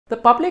The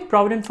Public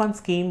Provident Fund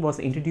scheme was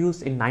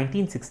introduced in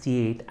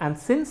 1968, and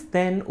since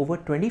then over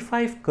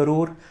 25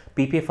 crore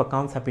PPF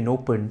accounts have been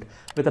opened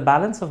with a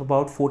balance of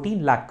about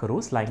 14 lakh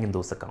crores lying in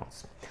those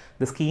accounts.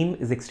 The scheme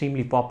is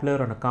extremely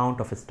popular on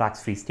account of its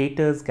tax-free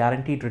status,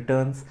 guaranteed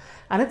returns,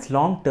 and its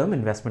long-term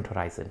investment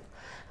horizon.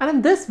 And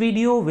in this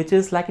video, which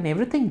is like an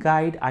everything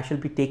guide, I shall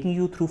be taking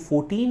you through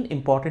 14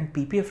 important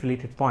PPF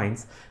related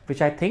points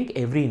which I think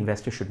every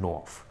investor should know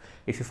of.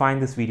 If you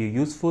find this video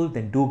useful,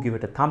 then do give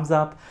it a thumbs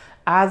up,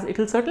 as it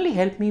will certainly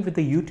help me with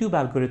the YouTube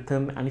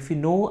algorithm, and if you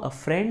know a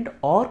friend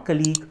or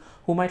colleague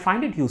who might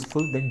find it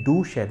useful, then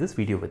do share this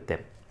video with them.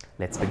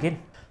 Let's begin.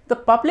 The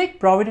Public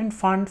Provident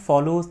Fund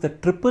follows the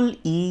triple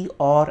E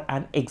or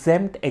an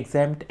exempt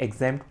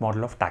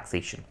model of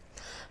taxation.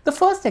 The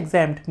first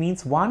exempt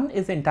means one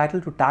is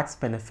entitled to tax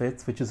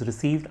benefits which is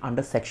received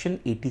under Section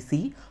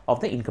 80C of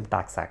the Income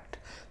Tax Act.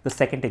 The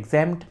second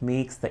exempt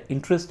makes the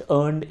interest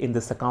earned in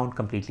this account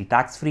completely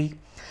tax-free.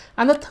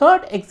 And the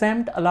third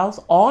exempt allows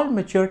all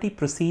maturity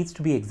proceeds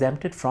to be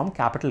exempted from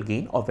capital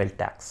gain or wealth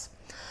tax.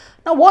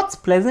 Now, what's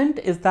pleasant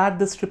is that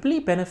this triple E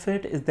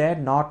benefit is there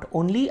not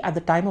only at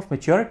the time of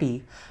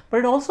maturity, but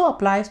it also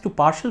applies to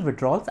partial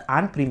withdrawals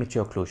and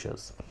premature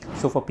closures.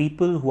 So for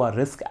people who are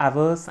risk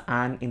averse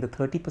and in the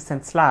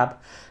 30% slab,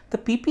 the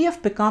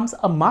PPF becomes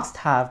a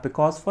must-have,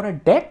 because for a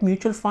debt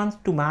mutual fund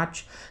to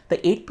match the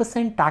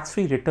 8%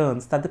 tax-free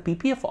returns that the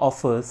PPF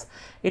offers,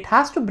 it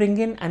has to bring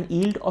in an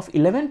yield of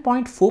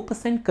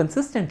 11.4%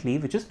 consistently,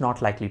 which is not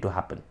likely to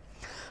happen.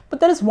 But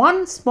there is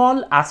one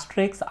small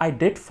asterisk I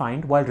did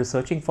find while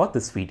researching for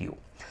this video.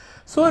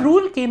 So a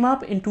rule came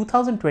up in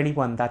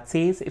 2021 that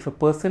says if a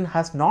person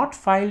has not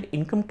filed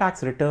income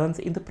tax returns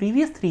in the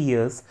previous 3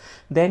 years,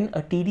 then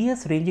a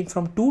TDS ranging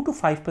from 2 to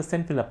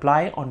 5% will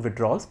apply on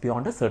withdrawals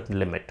beyond a certain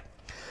limit.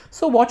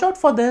 So watch out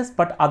for this,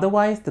 but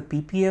otherwise the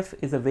PPF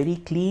is a very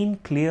clean,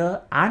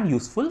 clear and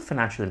useful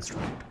financial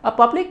instrument. A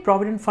Public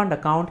Provident Fund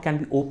account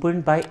can be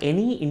opened by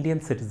any Indian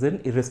citizen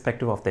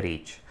irrespective of their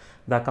age.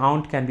 The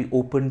account can be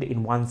opened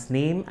in one's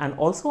name and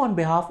also on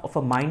behalf of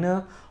a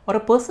minor or a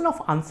person of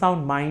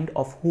unsound mind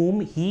of whom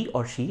he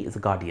or she is a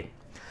guardian.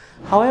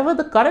 However,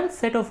 the current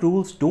set of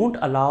rules don't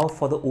allow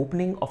for the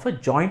opening of a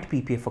joint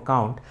PPF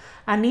account,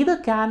 and neither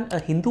can a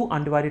Hindu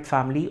undivided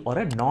family or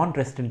a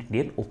non-resident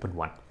Indian open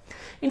one.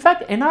 In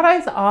fact,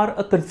 NRIs are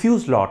a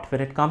confused lot when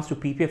it comes to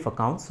PPF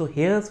accounts, so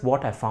here's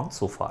what I found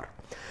so far.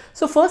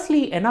 So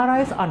firstly,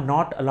 NRIs are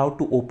not allowed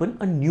to open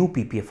a new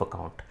PPF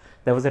account.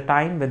 There was a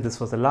time when this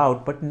was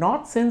allowed, but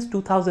not since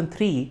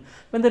 2003,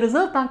 when the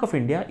Reserve Bank of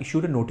India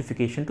issued a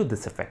notification to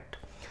this effect.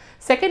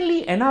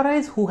 Secondly,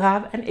 NRIs who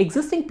have an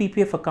existing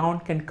PPF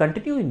account can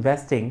continue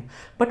investing,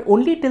 but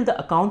only till the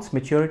account's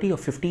maturity of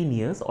 15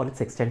 years or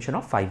its extension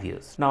of 5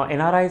 years. Now,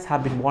 NRIs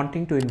have been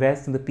wanting to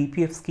invest in the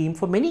PPF scheme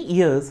for many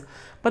years,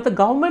 but the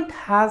government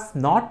has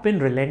not been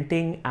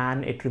relenting,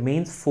 and it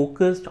remains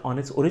focused on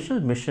its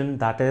original mission,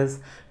 that is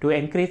to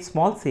encourage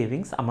small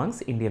savings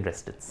amongst Indian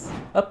residents.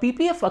 A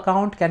PPF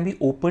account can be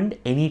opened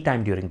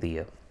anytime during the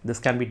year. This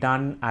can be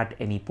done at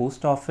any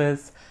post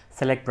office,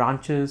 select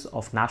branches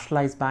of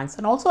nationalized banks,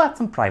 and also at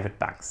some private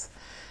banks.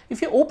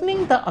 If you're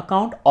opening the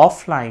account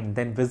offline,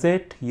 then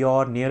visit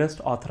your nearest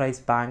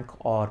authorized bank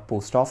or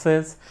post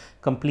office,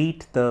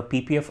 complete the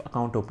PPF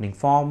account opening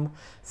form,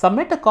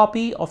 submit a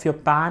copy of your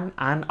PAN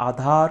and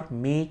Aadhaar,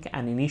 make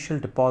an initial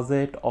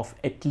deposit of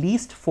at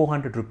least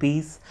 400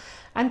 rupees,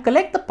 and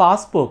collect the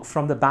passbook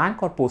from the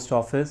bank or post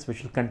office,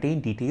 which will contain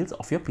details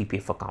of your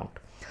PPF account.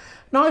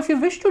 Now, if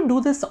you wish to do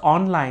this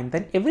online,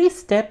 then every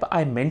step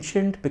I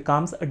mentioned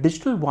becomes a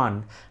digital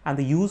one, and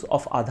the use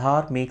of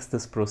Aadhaar makes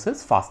this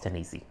process fast and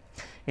easy.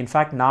 In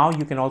fact, now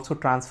you can also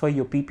transfer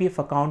your PPF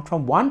account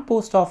from one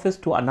post office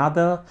to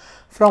another,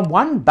 from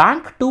one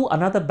bank to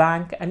another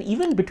bank, and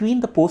even between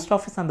the post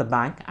office and the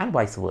bank, and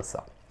vice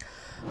versa.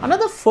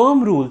 Another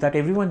firm rule that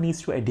everyone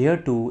needs to adhere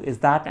to is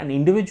that an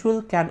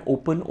individual can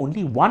open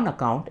only one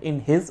account in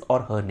his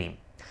or her name.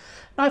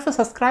 Now, if a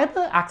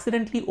subscriber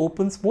accidentally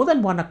opens more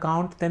than one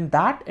account, then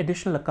that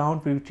additional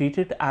account will be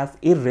treated as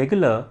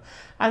irregular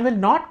and will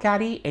not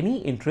carry any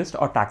interest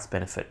or tax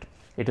benefit.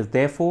 It is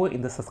therefore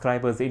in the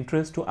subscriber's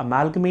interest to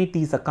amalgamate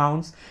these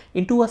accounts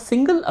into a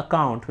single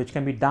account, which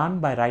can be done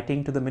by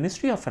writing to the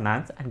Ministry of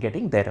Finance and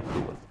getting their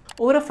approval.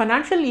 Over a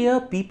financial year,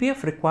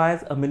 PPF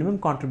requires a minimum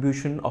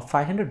contribution of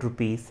 500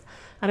 rupees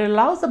and it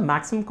allows a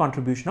maximum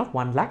contribution of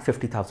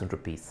 1,50,000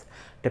 rupees.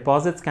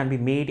 Deposits can be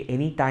made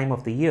any time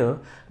of the year,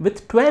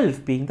 with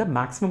 12 being the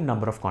maximum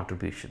number of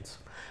contributions.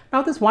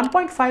 Now, this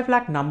 1.5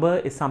 lakh number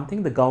is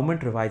something the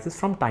government revises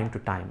from time to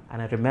time.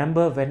 And I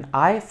remember when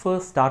I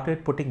first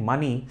started putting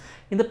money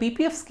in the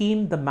PPF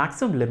scheme, the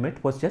maximum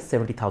limit was just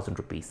 70,000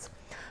 rupees.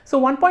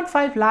 So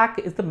 1.5 lakh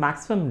is the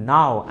maximum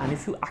now, and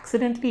if you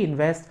accidentally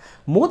invest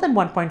more than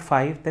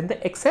 1.5, then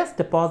the excess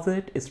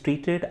deposit is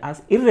treated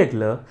as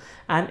irregular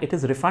and it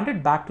is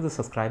refunded back to the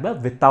subscriber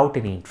without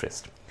any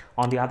interest.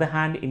 On the other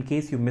hand, in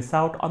case you miss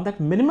out on that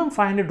minimum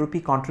 500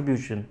 rupee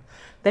contribution,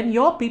 then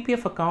your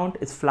PPF account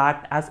is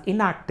flagged as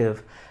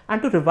inactive,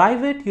 and to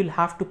revive it, you'll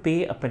have to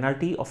pay a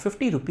penalty of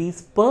 50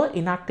 rupees per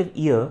inactive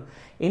year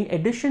in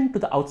addition to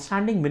the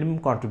outstanding minimum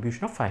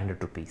contribution of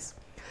 500 rupees.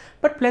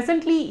 But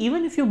pleasantly,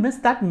 even if you miss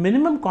that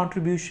minimum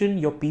contribution,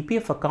 your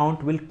PPF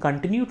account will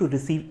continue to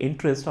receive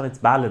interest on its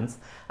balance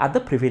at the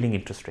prevailing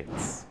interest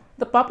rates.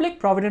 The Public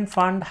Provident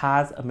Fund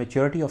has a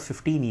maturity of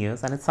 15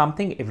 years and it's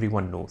something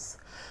everyone knows.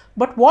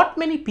 But what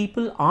many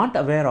people aren't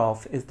aware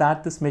of is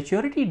that this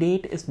maturity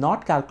date is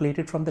not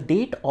calculated from the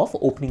date of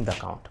opening the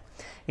account.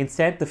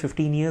 Instead, the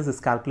 15 years is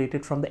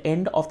calculated from the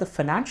end of the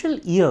financial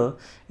year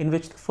in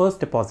which the first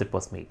deposit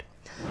was made.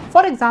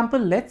 For example,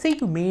 let's say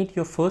you made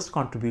your first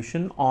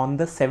contribution on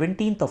the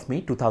 17th of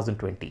May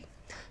 2020.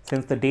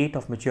 Since the date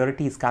of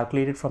maturity is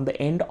calculated from the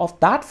end of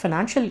that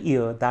financial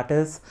year, that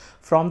is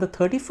from the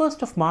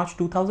 31st of March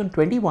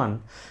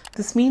 2021,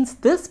 this means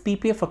this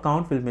PPF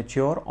account will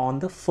mature on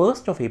the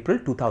 1st of April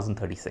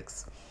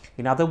 2036.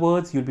 In other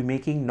words, you'll be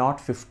making not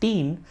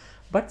 15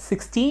 but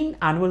 16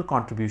 annual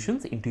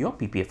contributions into your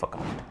PPF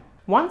account.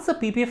 Once a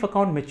PPF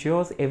account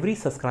matures, every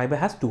subscriber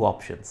has two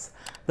options.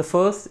 The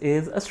first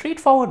is a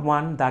straightforward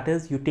one, that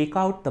is you take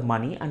out the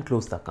money and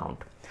close the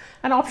account.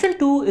 And option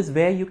 2 is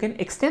where you can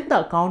extend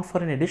the account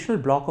for an additional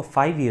block of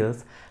 5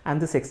 years,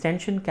 and this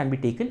extension can be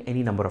taken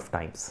any number of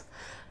times.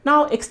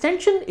 Now,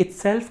 extension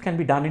itself can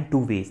be done in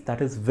two ways,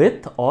 that is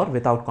with or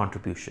without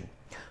contribution.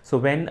 So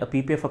when a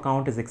PPF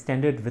account is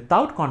extended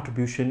without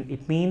contribution,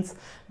 it means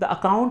the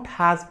account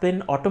has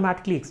been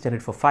automatically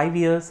extended for 5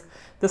 years.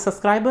 The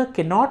subscriber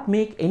cannot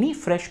make any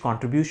fresh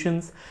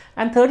contributions.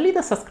 And thirdly,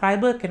 the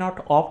subscriber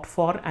cannot opt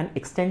for an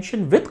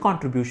extension with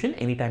contribution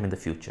anytime in the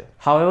future.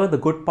 However, the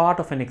good part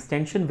of an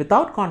extension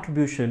without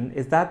contribution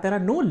is that there are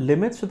no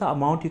limits to the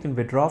amount you can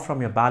withdraw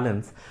from your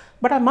balance.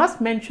 But I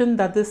must mention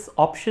that this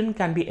option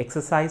can be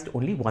exercised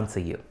only once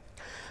a year.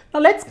 Now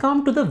let's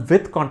come to the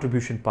with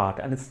contribution part,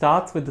 and it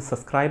starts with the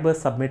subscriber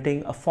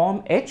submitting a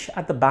Form H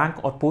at the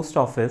bank or post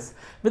office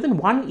within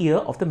 1 year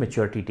of the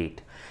maturity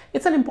date.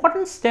 It's an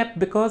important step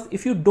because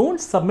if you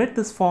don't submit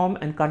this form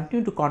and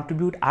continue to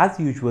contribute as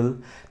usual,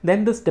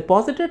 then this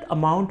deposited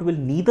amount will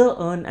neither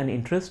earn an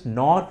interest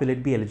nor will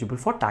it be eligible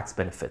for tax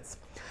benefits.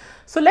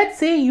 So let's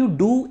say you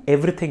do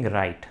everything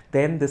right,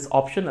 then this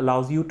option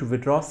allows you to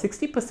withdraw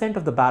 60%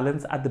 of the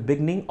balance at the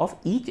beginning of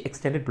each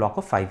extended block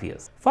of 5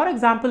 years. For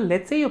example,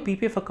 let's say your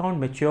PPF account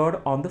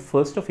matured on the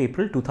 1st of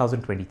April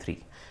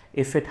 2023.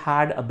 If it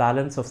had a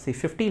balance of say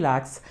 50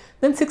 lakhs,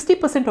 then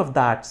 60% of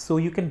that, so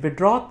you can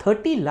withdraw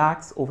 30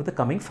 lakhs over the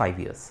coming 5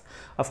 years.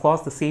 Of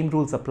course, the same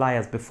rules apply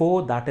as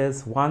before, that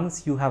is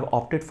once you have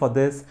opted for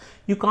this,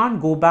 you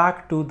can't go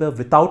back to the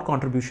without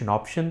contribution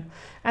option.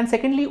 And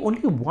secondly,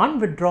 only one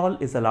withdrawal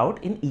is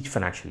allowed in each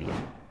financial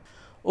year.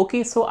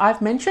 Okay, so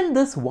I've mentioned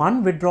this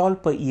one withdrawal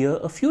per year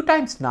a few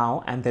times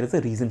now, and there is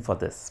a reason for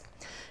this.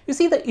 You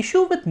see, the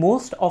issue with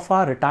most of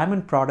our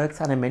retirement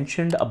products, and I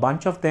mentioned a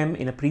bunch of them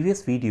in a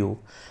previous video,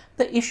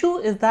 the issue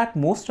is that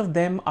most of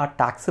them are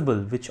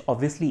taxable, which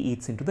obviously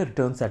eats into the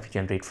returns that we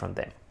generate from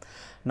them.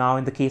 Now,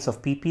 in the case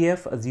of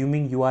PPF,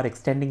 assuming you are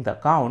extending the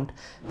account,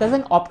 there's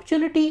an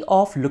opportunity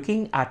of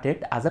looking at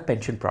it as a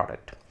pension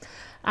product.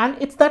 And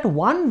it's that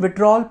one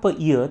withdrawal per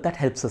year that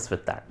helps us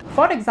with that.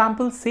 For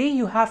example, say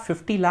you have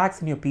 50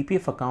 lakhs in your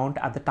PPF account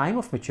at the time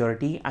of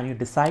maturity and you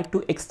decide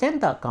to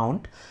extend the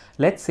account,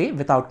 let's say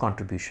without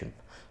contribution.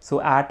 So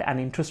at an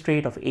interest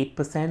rate of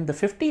 8%, the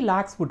 50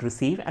 lakhs would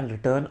receive a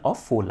return of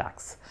 4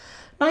 lakhs.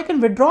 Now you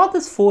can withdraw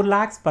this 4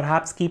 lakhs,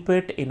 perhaps keep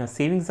it in a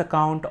savings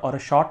account or a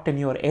short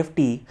tenure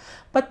FD,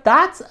 but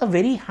that's a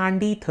very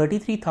handy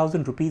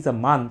 33,000 rupees a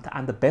month,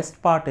 and the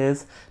best part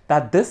is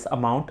that this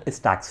amount is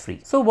tax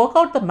free. So work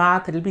out the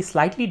math, it will be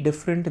slightly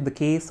different in the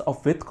case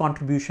of with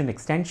contribution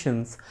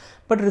extensions,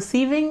 but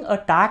receiving a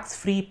tax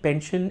free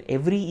pension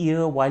every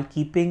year while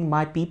keeping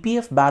my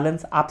PPF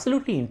balance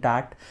absolutely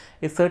intact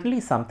is certainly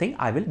something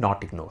I will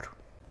not ignore.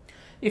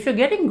 If you're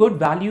getting good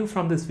value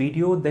from this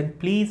video, then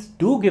please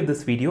do give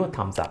this video a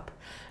thumbs up.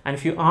 And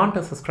if you aren't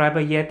a subscriber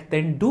yet,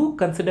 then do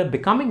consider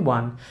becoming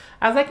one,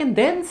 as I can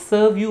then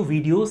serve you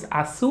videos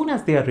as soon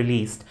as they are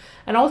released,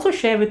 and also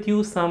share with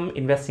you some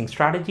investing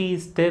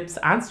strategies, tips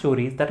and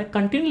stories that I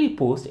continually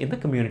post in the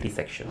community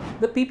section.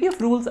 The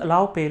PPF rules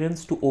allow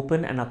parents to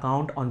open an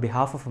account on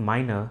behalf of a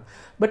minor,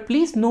 but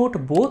please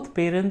note both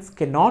parents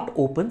cannot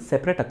open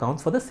separate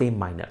accounts for the same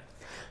minor.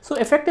 So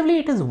effectively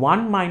it is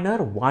one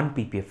minor, one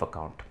PPF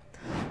account.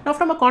 Now,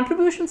 from a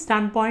contribution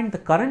standpoint, the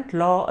current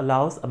law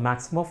allows a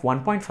maximum of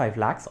 1.5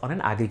 lakhs on an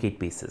aggregate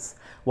basis.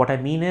 What I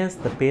mean is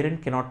the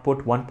parent cannot put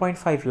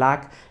 1.5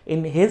 lakh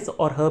in his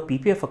or her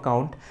PPF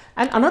account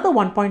and another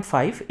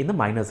 1.5 in the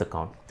minor's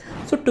account.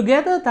 So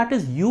together, that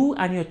is, you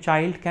and your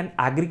child can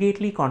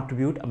aggregately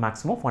contribute a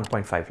maximum of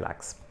 1.5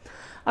 lakhs.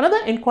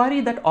 Another inquiry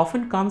that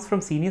often comes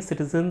from senior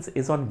citizens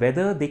is on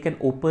whether they can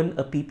open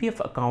a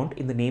PPF account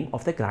in the name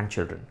of their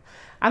grandchildren.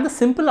 And the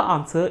simple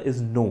answer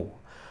is no.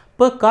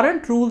 Per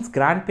current rules,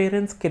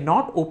 grandparents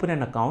cannot open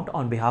an account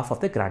on behalf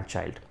of their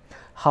grandchild.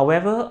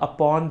 However,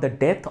 upon the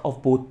death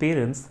of both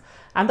parents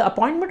and the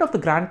appointment of the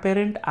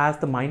grandparent as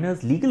the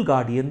minor's legal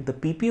guardian, the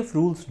PPF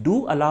rules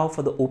do allow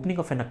for the opening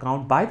of an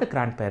account by the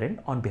grandparent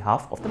on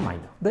behalf of the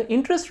minor. The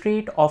interest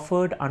rate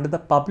offered under the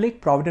Public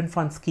Provident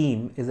Fund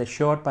scheme is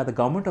assured by the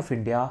Government of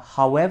India.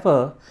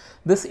 However,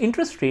 this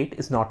interest rate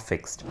is not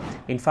fixed.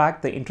 In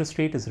fact, the interest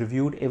rate is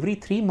reviewed every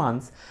 3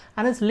 months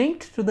and is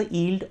linked to the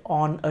yield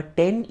on a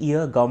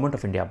 10-year Government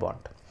of India bond.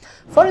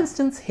 For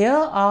instance, here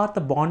are the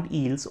bond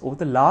yields over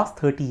the last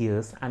 30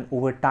 years, and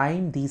over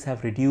time these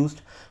have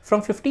reduced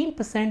from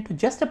 15% to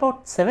just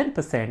about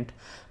 7%,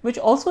 which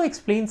also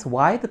explains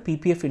why the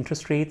PPF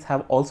interest rates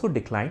have also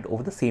declined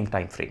over the same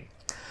time frame.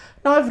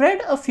 Now, I've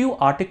read a few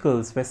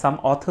articles where some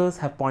authors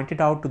have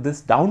pointed out to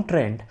this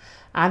downtrend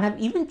and have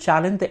even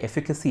challenged the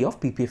efficacy of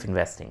PPF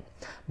investing.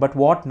 But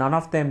what none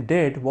of them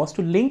did was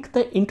to link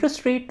the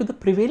interest rate to the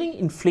prevailing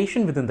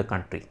inflation within the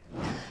country.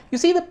 You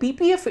see, the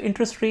PPF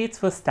interest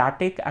rates were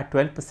static at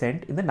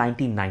 12% in the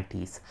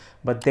 1990s,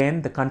 but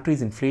then the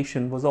country's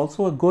inflation was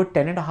also a good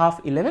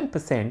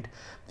 10.5–11%,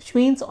 which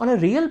means on a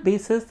real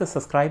basis the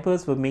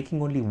subscribers were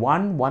making only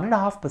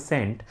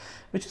 1–1.5%,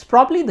 which is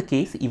probably the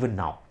case even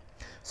now.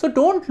 So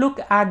don't look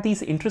at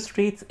these interest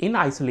rates in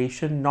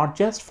isolation, not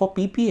just for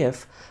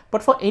PPF,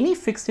 but for any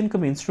fixed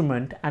income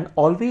instrument, and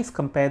always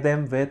compare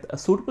them with a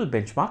suitable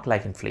benchmark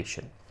like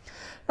inflation.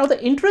 Now,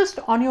 the interest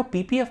on your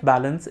PPF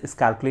balance is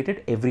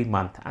calculated every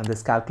month, and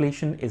this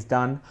calculation is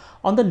done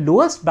on the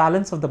lowest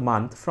balance of the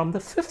month from the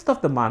 5th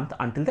of the month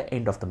until the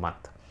end of the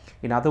month.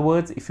 In other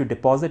words, if you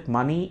deposit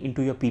money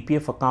into your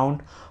PPF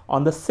account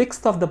on the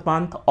 6th of the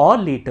month or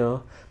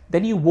later,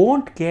 then you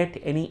won't get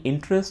any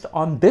interest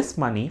on this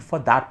money for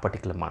that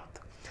particular month.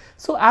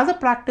 So as a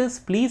practice,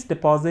 please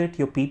deposit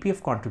your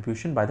PPF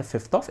contribution by the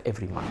 5th of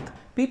every month.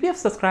 PPF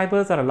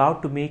subscribers are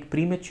allowed to make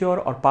premature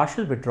or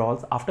partial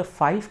withdrawals after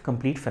 5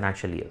 complete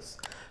financial years.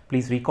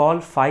 Please recall,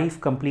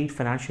 5 complete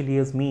financial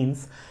years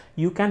means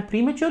you can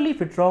prematurely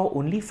withdraw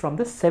only from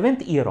the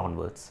 7th year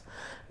onwards.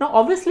 Now,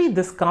 obviously,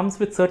 this comes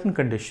with certain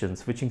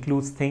conditions, which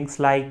includes things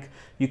like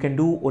you can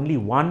do only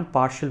 1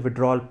 partial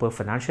withdrawal per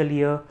financial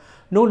year,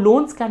 no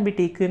loans can be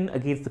taken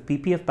against the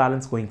PPF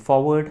balance going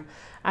forward,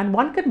 and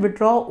one can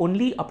withdraw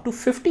only up to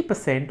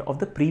 50% of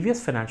the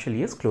previous financial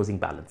year's closing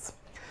balance.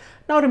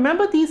 Now,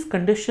 remember, these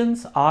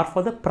conditions are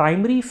for the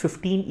primary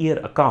 15-year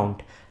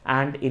account,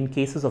 and in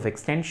cases of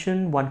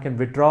extension, one can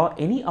withdraw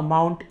any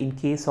amount in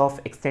case of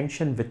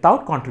extension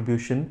without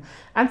contribution,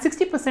 and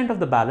 60% of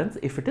the balance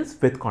if it is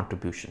with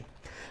contribution.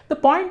 The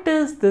point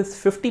is,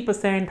 this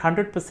 50%,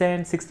 100%,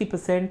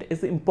 60%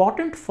 is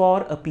important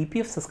for a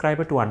PPF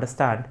subscriber to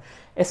understand,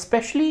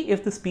 especially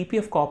if this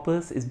PPF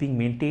corpus is being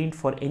maintained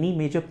for any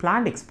major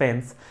planned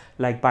expense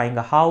like buying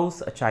a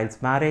house, a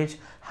child's marriage,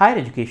 higher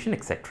education,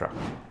 etc.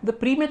 The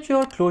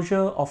premature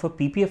closure of a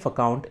PPF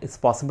account is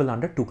possible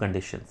under 2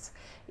 conditions.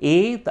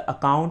 A, the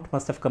account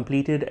must have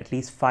completed at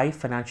least 5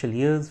 financial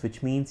years,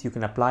 which means you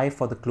can apply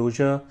for the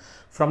closure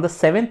from the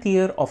 7th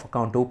year of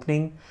account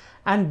opening.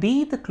 And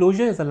B, the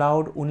closure is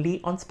allowed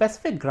only on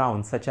specific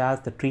grounds such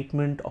as the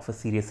treatment of a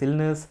serious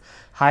illness,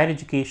 higher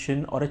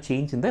education, or a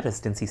change in the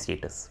residency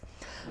status.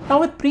 Now,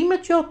 with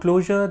premature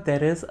closure,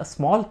 there is a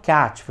small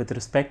catch with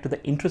respect to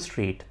the interest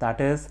rate.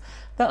 That is,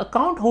 the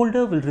account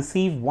holder will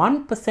receive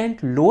 1%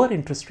 lower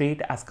interest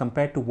rate as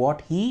compared to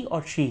what he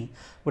or she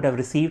would have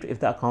received if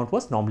the account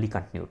was normally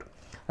continued.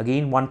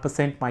 Again,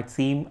 1% might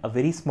seem a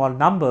very small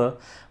number,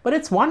 but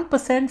it's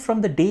 1%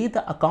 from the day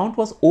the account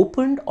was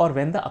opened or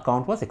when the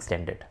account was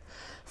extended.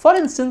 For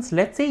instance,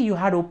 let's say you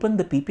had opened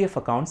the PPF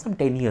account some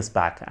 10 years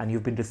back and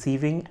you've been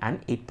receiving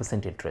an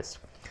 8% interest.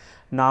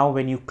 Now,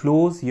 when you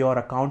close your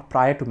account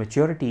prior to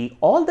maturity,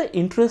 all the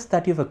interest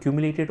that you've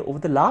accumulated over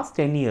the last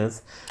 10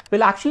 years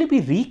will actually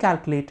be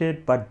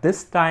recalculated, but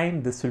this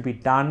time this will be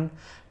done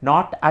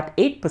not at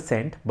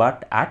 8%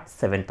 but at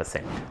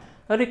 7%.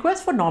 A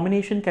request for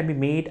nomination can be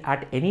made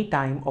at any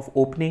time of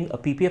opening a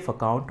PPF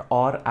account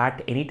or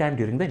at any time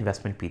during the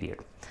investment period.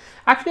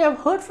 Actually, I've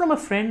heard from a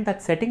friend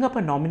that setting up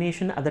a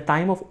nomination at the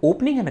time of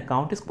opening an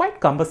account is quite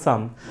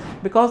cumbersome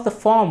because the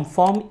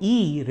Form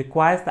E,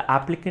 requires the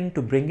applicant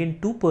to bring in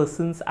 2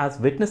 persons as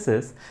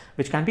witnesses,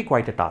 which can be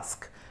quite a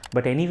task.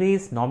 But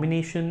anyways,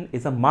 nomination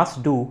is a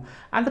must do,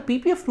 and the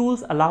PPF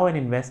rules allow an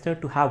investor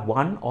to have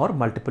 1 or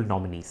multiple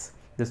nominees.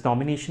 This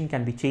nomination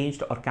can be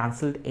changed or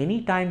cancelled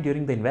any time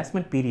during the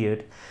investment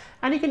period,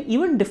 and you can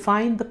even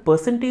define the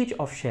percentage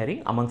of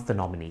sharing amongst the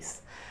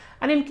nominees.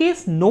 And in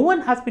case no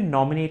one has been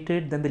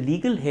nominated, then the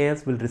legal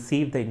heirs will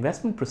receive the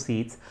investment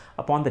proceeds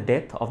upon the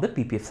death of the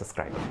PPF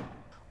subscriber.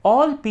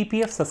 All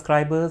PPF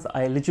subscribers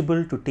are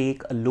eligible to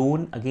take a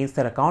loan against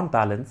their account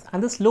balance,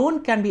 and this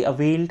loan can be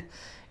availed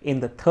in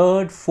the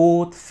 3rd,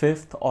 4th,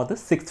 5th or the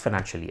 6th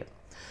financial year.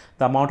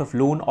 The amount of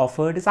loan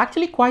offered is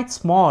actually quite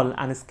small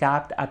and is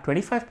capped at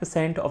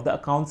 25% of the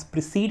account's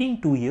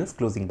preceding 2 years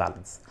closing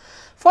balance.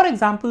 For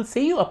example,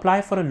 say you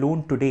apply for a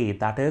loan today,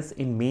 that is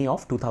in May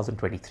of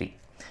 2023.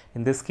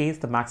 In this case,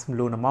 the maximum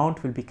loan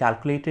amount will be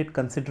calculated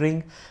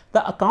considering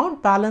the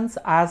account balance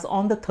as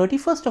on the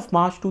 31st of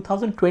March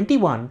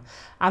 2021,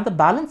 and the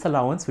balance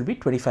allowance will be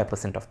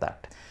 25% of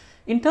that.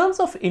 In terms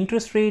of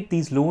interest rate,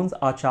 these loans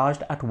are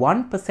charged at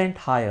 1%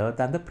 higher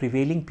than the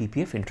prevailing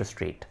PPF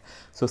interest rate.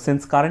 So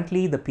since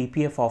currently the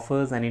PPF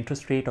offers an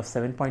interest rate of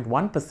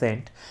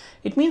 7.1%,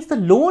 it means the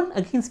loan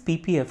against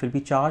PPF will be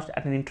charged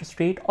at an interest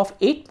rate of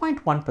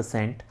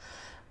 8.1%.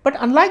 But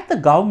unlike the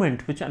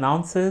government, which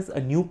announces a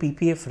new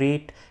PPF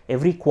rate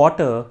every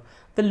quarter,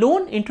 the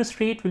loan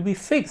interest rate will be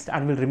fixed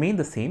and will remain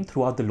the same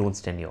throughout the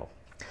loan's tenure.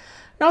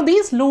 Now,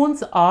 these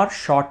loans are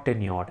short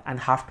tenured and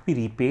have to be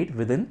repaid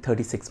within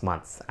 36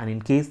 months. And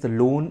in case the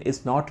loan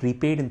is not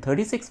repaid in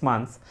 36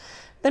 months,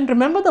 then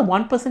remember the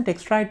 1%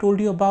 extra I told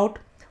you about?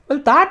 Well,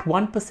 that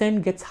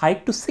 1% gets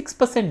hiked to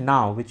 6%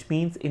 now, which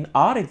means in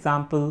our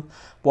example,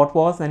 what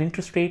was an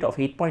interest rate of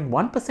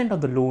 8.1%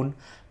 of the loan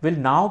will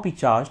now be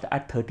charged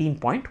at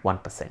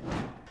 13.1%.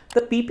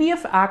 The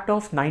PPF Act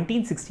of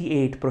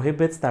 1968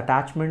 prohibits the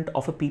attachment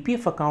of a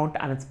PPF account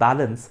and its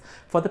balance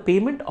for the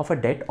payment of a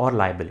debt or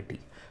liability.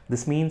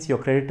 This means your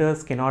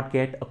creditors cannot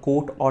get a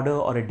court order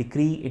or a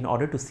decree in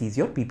order to seize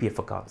your PPF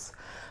accounts.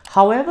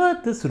 However,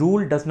 this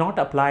rule does not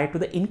apply to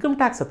the Income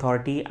Tax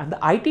Authority, and the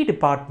IT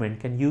department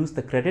can use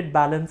the credit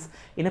balance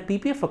in a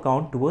PPF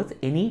account towards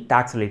any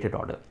tax-related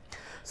order.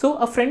 So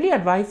a friendly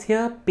advice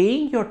here,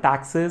 paying your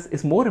taxes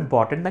is more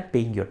important than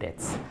paying your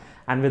debts.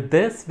 And with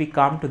this, we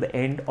come to the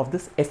end of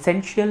this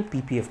essential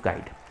PPF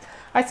guide.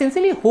 I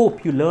sincerely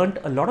hope you learned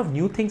a lot of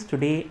new things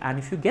today, and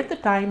if you get the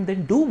time,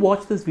 then do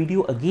watch this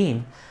video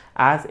again,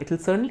 as it will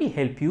certainly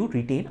help you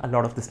retain a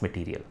lot of this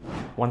material.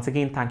 Once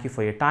again, thank you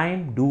for your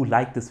time. Do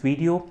like this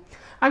video.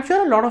 I'm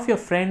sure a lot of your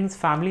friends,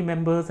 family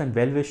members and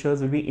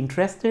well-wishers will be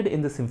interested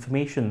in this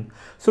information.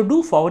 So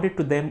do forward it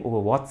to them over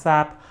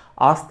WhatsApp,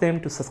 ask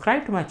them to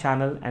subscribe to my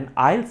channel, and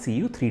I'll see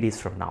you 3 days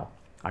from now.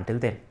 Until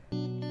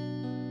then.